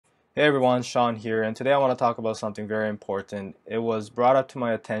Hey everyone, Sean here, and today I want to talk about something very important. It was brought up to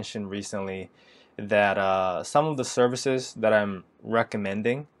my attention recently that some of the services that I'm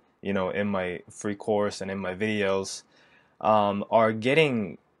recommending, in my free course and in my videos, are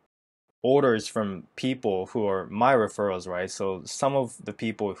getting orders from people who are my referrals, right? So some of the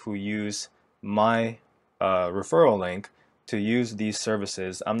people who use my referral link to use these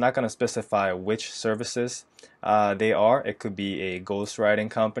services, I'm not going to specify which services they are. It could be a ghostwriting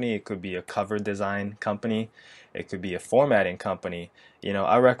company, it could be a cover design company, it could be a formatting company.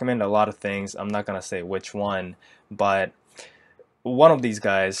 I recommend a lot of things. I'm not going to say which one, but one of these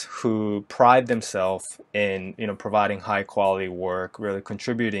guys who pride themselves in providing high quality work, really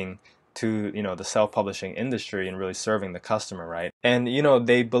contributing to the self-publishing industry and really serving the customer, right? And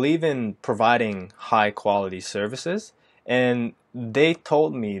they believe in providing high quality services, and they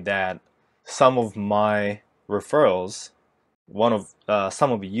told me that some of my referrals, one of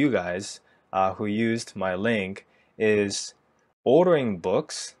some of you guys who used my link, is ordering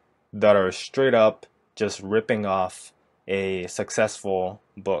books that are straight up just ripping off a successful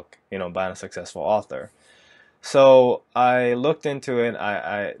book, by a successful author. So I looked into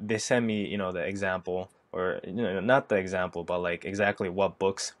it. They sent me, the example, or not the example, but like exactly what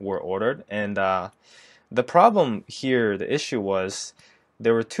books were ordered. And the problem here, the issue was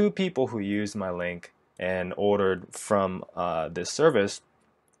there were two people who used my link and ordered from this service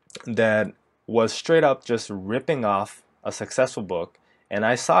that was straight up just ripping off a successful book. And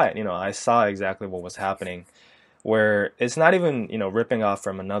I saw it, I saw exactly what was happening, where it's not even ripping off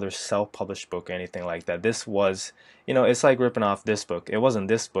from another self-published book or anything like that. This was, it's like ripping off this book. It wasn't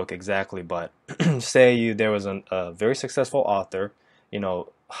this book exactly, but say there was a very successful author,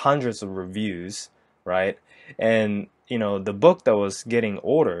 hundreds of reviews, right? And the book that was getting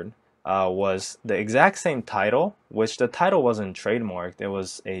ordered was the exact same title, which the title wasn't trademarked. It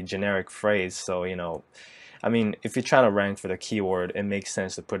was a generic phrase, so I mean, if you're trying to rank for the keyword, it makes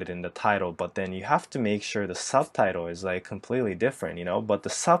sense to put it in the title, but then you have to make sure the subtitle is like completely different, But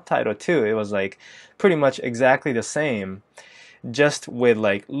the subtitle too, it was like pretty much exactly the same, just with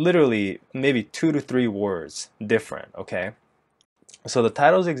like literally maybe 2 to 3 words different, okay? So the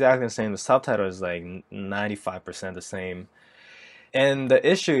title is exactly the same, the subtitle is like 95% the same. And the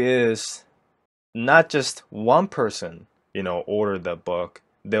issue is not just one person, ordered the book.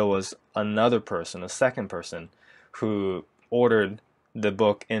 There was another person, a second person, who ordered the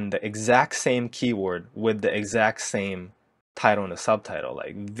book in the exact same keyword with the exact same title and the subtitle,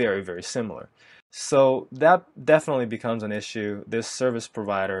 like very, very similar. So that definitely becomes an issue. This service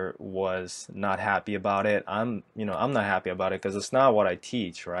provider was not happy about it. I'm not happy about it because it's not what I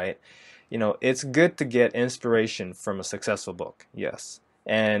teach, right? It's good to get inspiration from a successful book, yes.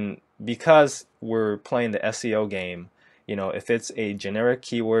 And because we're playing the SEO game, if it's a generic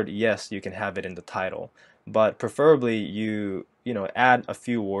keyword, yes, you can have it in the title. But preferably you add a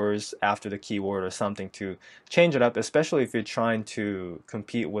few words after the keyword or something to change it up, especially if you're trying to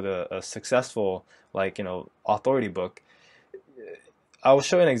compete with a successful, like, authority book. I will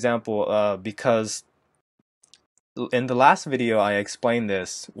show you an example because in the last video I explained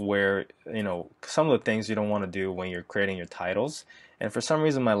this, where some of the things you don't want to do when you're creating your titles, and for some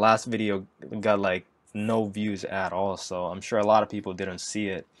reason my last video got like no views at all, so I'm sure a lot of people didn't see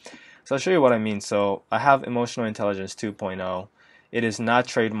it. So I'll show you what I mean. So I have Emotional Intelligence 2.0. It is not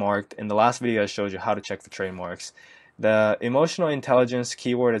trademarked. In the last video I showed you how to check for trademarks. The Emotional Intelligence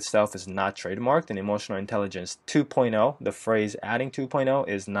keyword itself is not trademarked, and Emotional Intelligence 2.0, the phrase adding 2.0,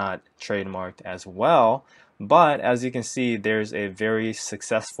 is not trademarked as well. But as you can see, there's a very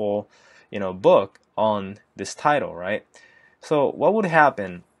successful, book on this title, right? So what would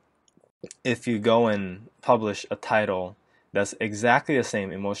happen if you go and publish a title that's exactly the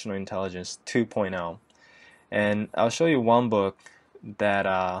same, Emotional Intelligence 2.0? And I'll show you one book that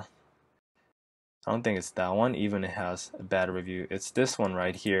I don't think it's that one, even it has a bad review. It's this one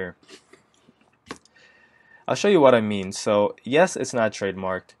right here. I'll show you what I mean. So yes, it's not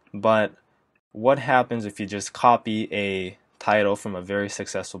trademarked, but what happens if you just copy a title from a very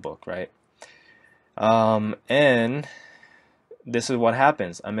successful book, right? And this is what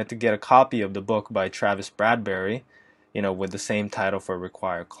happens. I meant to get a copy of the book by Travis Bradberry, with the same title for a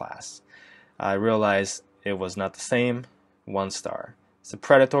required class. I realized it was not the same. 1 star. It's a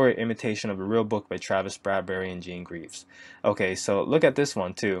predatory imitation of a real book by Travis Bradberry and Gene Greaves. Okay, so look at this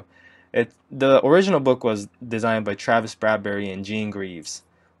one too. The original book was designed by Travis Bradberry and Gene Greaves.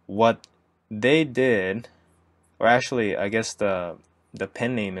 What they did, or actually, I guess the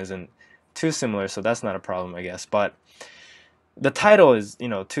pen name isn't too similar, so that's not a problem, I guess. But the title is,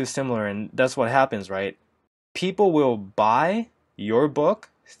 too similar, and that's what happens, right? People will buy your book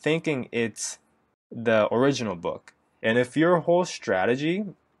thinking it's the original book. And if your whole strategy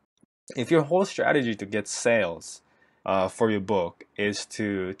to get sales for your book is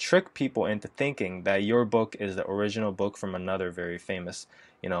to trick people into thinking that your book is the original book from another very famous,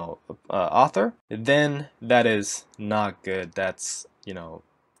 author, then that is not good. That's,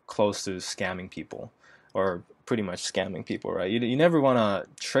 close to scamming people, or pretty much scamming people, right? You never want to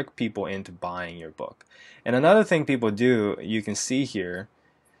trick people into buying your book. And another thing people do, you can see here,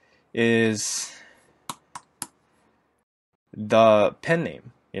 is the pen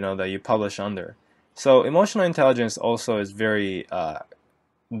name, that you publish under. So emotional intelligence also is very,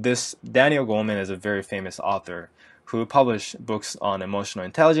 this Daniel Goleman is a very famous author who published books on emotional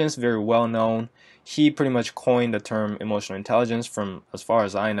intelligence, very well known. He pretty much coined the term emotional intelligence from as far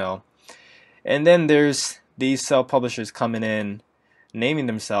as I know. And then there's these self-publishers coming in, naming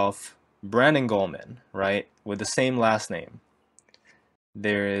themselves Brandon Goleman, right, with the same last name.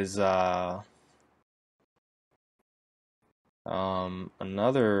 There is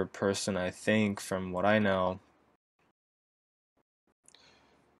another person, I think, from what I know.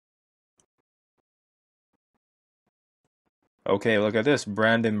 Okay, look at this,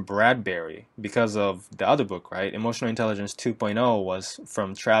 Brandon Bradbury, because of the other book, right? Emotional Intelligence 2.0 was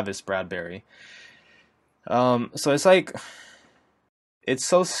from Travis Bradbury. So it's like, it's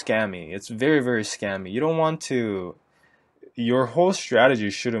so scammy. It's very, very scammy. You don't want to, your whole strategy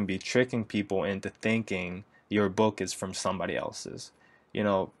shouldn't be tricking people into thinking your book is from somebody else's. You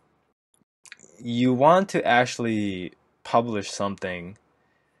know, you want to actually publish something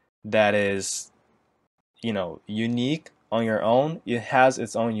that is, unique on your own. It has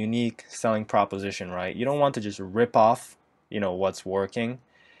its own unique selling proposition, right? You don't want to just rip off, what's working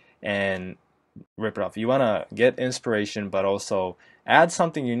and rip it off. You want to get inspiration, but also add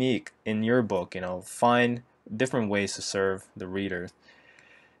something unique in your book, find different ways to serve the reader.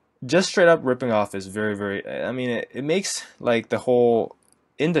 Just straight up ripping off is very, very, I mean, it makes like the whole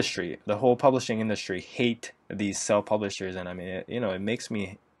industry, the whole publishing industry hate these self-publishers. And I mean, it makes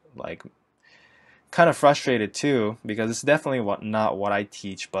me like kind of frustrated too, because it's definitely not what I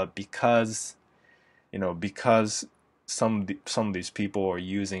teach, but because some of these people are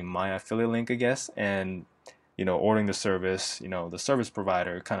using my affiliate link, I guess, and ordering the service, the service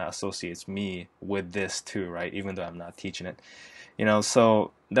provider kind of associates me with this too, right? Even though I'm not teaching it,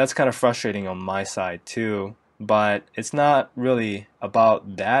 so that's kind of frustrating on my side too. But it's not really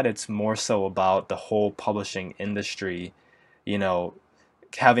about that. It's more so about the whole publishing industry, you know,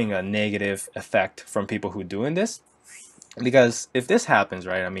 having a negative effect from people who doing this. Because if this happens,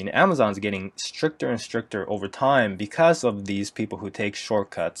 right, I mean, Amazon's getting stricter and stricter over time because of these people who take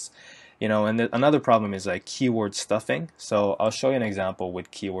shortcuts, and another problem is like keyword stuffing. So I'll show you an example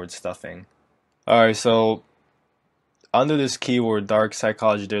with keyword stuffing. All right, so under this keyword dark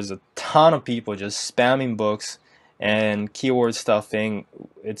psychology, there's a ton of people just spamming books and keyword stuffing.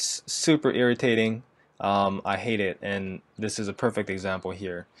 It's super irritating. I hate it, and this is a perfect example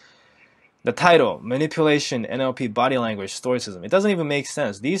here. The title, Manipulation, NLP, Body Language, Stoicism. It doesn't even make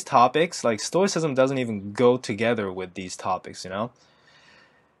sense. These topics, like Stoicism doesn't even go together with these topics.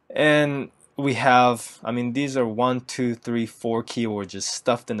 And we have, I mean, these are 1, 2, 3, 4 keywords just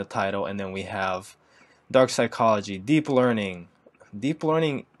stuffed in the title, and then we have dark psychology, deep learning. Deep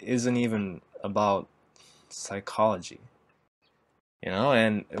learning isn't even about psychology,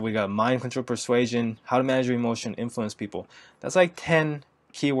 and we got mind control, persuasion, how to manage your emotion, influence people. That's like 10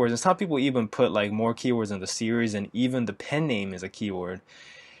 keywords, and some people even put like more keywords in the series, and even the pen name is a keyword.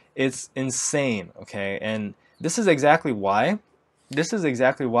 It's insane, okay? And this is exactly why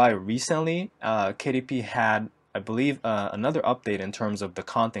recently KDP had, I believe, another update in terms of the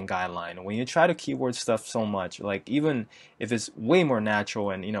content guideline. When you try to keyword stuff so much, like even if it's way more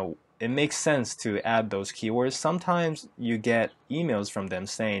natural and it makes sense to add those keywords, sometimes you get emails from them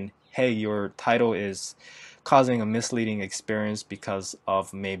saying, hey, your title is causing a misleading experience because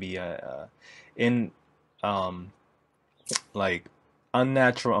of maybe in um, like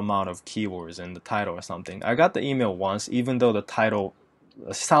unnatural amount of keywords in the title or something. I got the email once, even though the title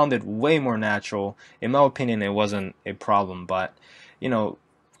sounded way more natural. In my opinion, it wasn't a problem, but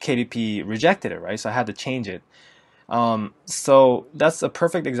KDP rejected it, right? So I had to change it. So that's a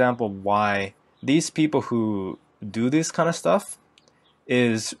perfect example of why these people who do this kind of stuff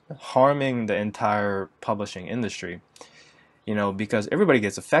is harming the entire publishing industry. Because everybody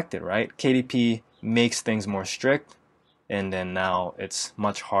gets affected, right? KDP makes things more strict, and then now it's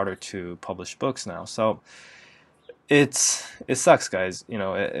much harder to publish books now. So it sucks, guys.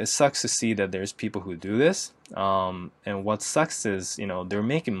 It sucks to see that there's people who do this. And what sucks is they're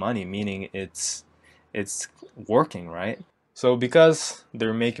making money, meaning it's working, right? So because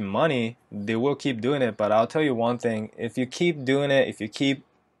they're making money, they will keep doing it. But I'll tell you one thing: if you keep doing it, if you keep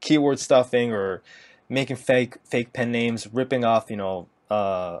keyword stuffing or making fake pen names, ripping off,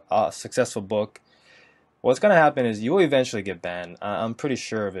 a successful book, what's gonna happen is you will eventually get banned. I'm pretty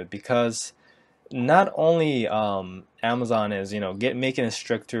sure of it because not only Amazon is get making it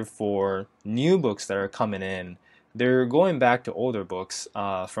stricter for new books that are coming in, they're going back to older books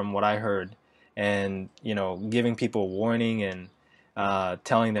from what I heard, and giving people warning and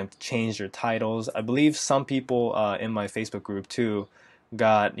telling them to change their titles. I believe some people in my Facebook group too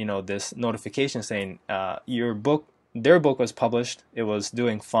got this notification saying their book was published, it was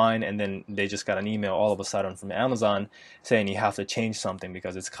doing fine, and then they just got an email all of a sudden from Amazon saying you have to change something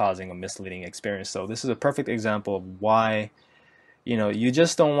because it's causing a misleading experience. So this is a perfect example of why you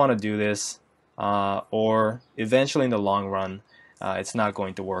just don't want to do this, or eventually in the long run, it's not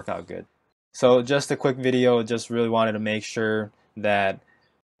going to work out good. So just a quick video, just really wanted to make sure that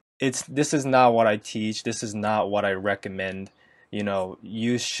this is not what I teach. This is not what I recommend.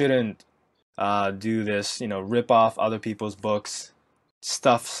 You shouldn't do this, rip off other people's books,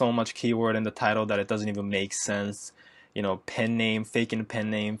 stuff so much keyword in the title that it doesn't even make sense. Pen name, faking a pen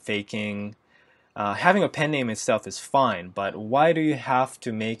name, faking. Having a pen name itself is fine, but why do you have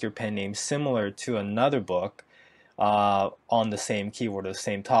to make your pen name similar to another book on the same keyword or the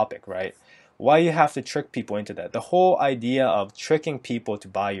same topic, right? Why you have to trick people into that? The whole idea of tricking people to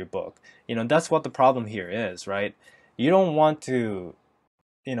buy your book, that's what the problem here is, right? You don't want to,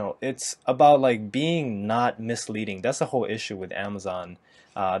 it's about like being not misleading. That's the whole issue with Amazon.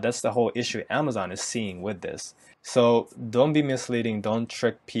 That's the whole issue Amazon is seeing with this. So don't be misleading. Don't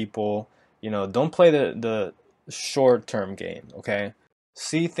trick people. Don't play the short-term game. Okay,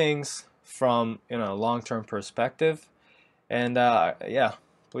 see things from a long-term perspective. And yeah,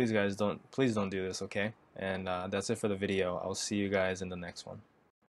 please guys, don't please don't do this. Okay, and that's it for the video. I'll see you guys in the next one.